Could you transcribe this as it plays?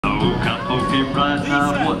came riding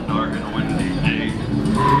out one dark and windy day.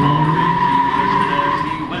 Monterey twisted as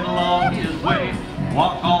he went along his way.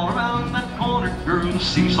 Walk all around that corner, girl,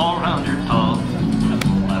 seesaw around your top.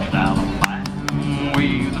 Left out of mind,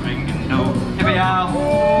 weave the ringing dough. Hippie-yow,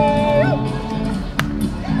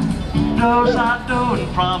 do-side-do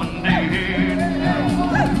and promenade.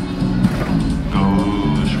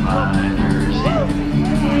 Ghost riders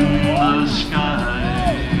in the sky.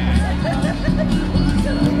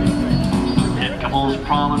 Hit couples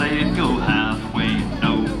promenade, go halfway,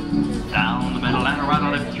 no. Down the middle and right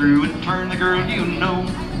on it through and turn the girl you know.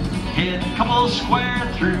 Hit couples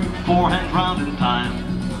square through, four hands round in time.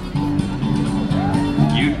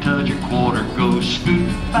 You touch a quarter, go scoot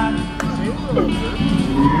back.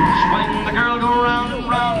 Swing the girl, go round and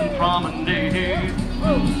round and promenade.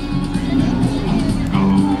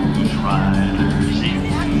 Ghost riders in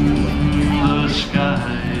the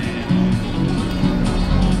sky.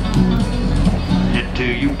 Head to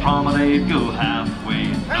you promenade, go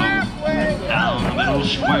halfway, no. Down the middle,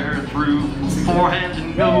 square through, four hands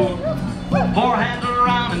and go. Four hands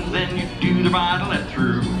around and then you do the bridle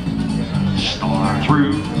through. Star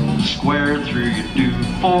through, square through, you do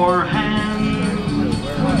four hands.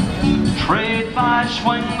 Trade by,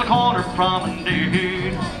 swing the corner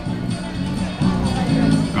promenade.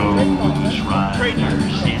 Ghost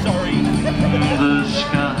riders in the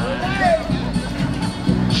sky.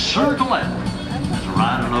 Circle it. As a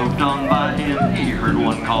rider low done by him, he heard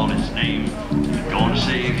one call his name. You're gonna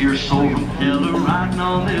save your soul from hell riding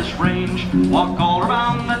on this range. Walk all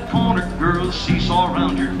around that corner, girl, seesaw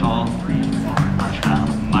around your top. Touchdown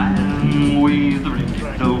of mine, weave the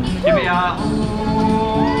ringing dough. Yippee-yi-ho,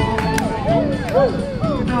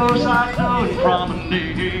 do-side-do and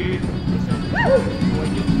promenade.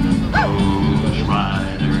 Ghost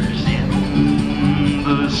riders in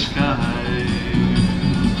the sky.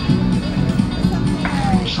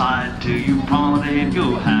 Side to you promenade,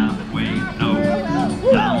 go halfway, no.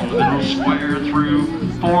 Down the middle, square through,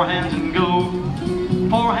 four hands and go.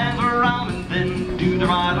 Four hands around and then do the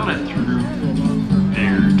bridle through.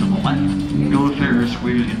 There to the left, go to Ferris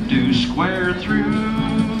wheel, you do square through.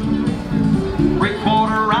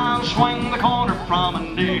 Three-quarter round, swing the corner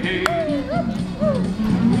promenade.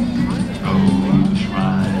 Ghost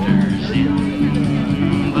riders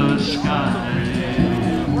in the sky.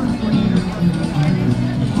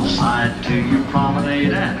 Side to your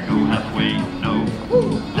promenade and go halfway, no.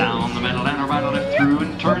 Down the middle and a right on it through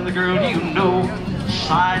and turn the girl you know.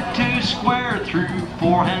 Side to square through,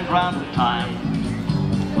 four hands round at a time.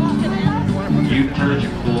 You touch a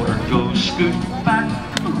quarter, go scoot back.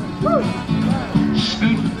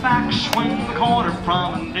 Scoot back, swing the corner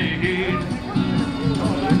promenade.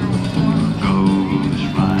 Ghost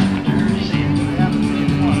riders in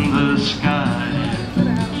the sky.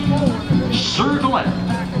 Circle it.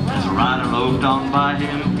 As a rider loafed on by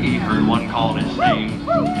him, he heard one call his name. If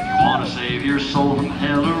you want to save your soul from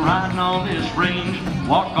hell riding on this range,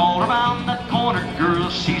 walk all around that corner, girl,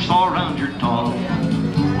 seesaw around your top.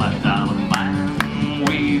 Left out of mind,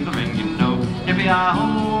 weave the ring, you know.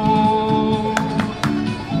 Yippee-yi-ho,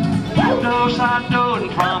 do-side-do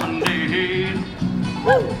and promenade.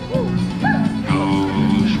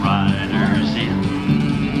 Ghost riders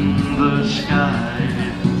in the sky.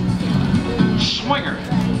 Swinger.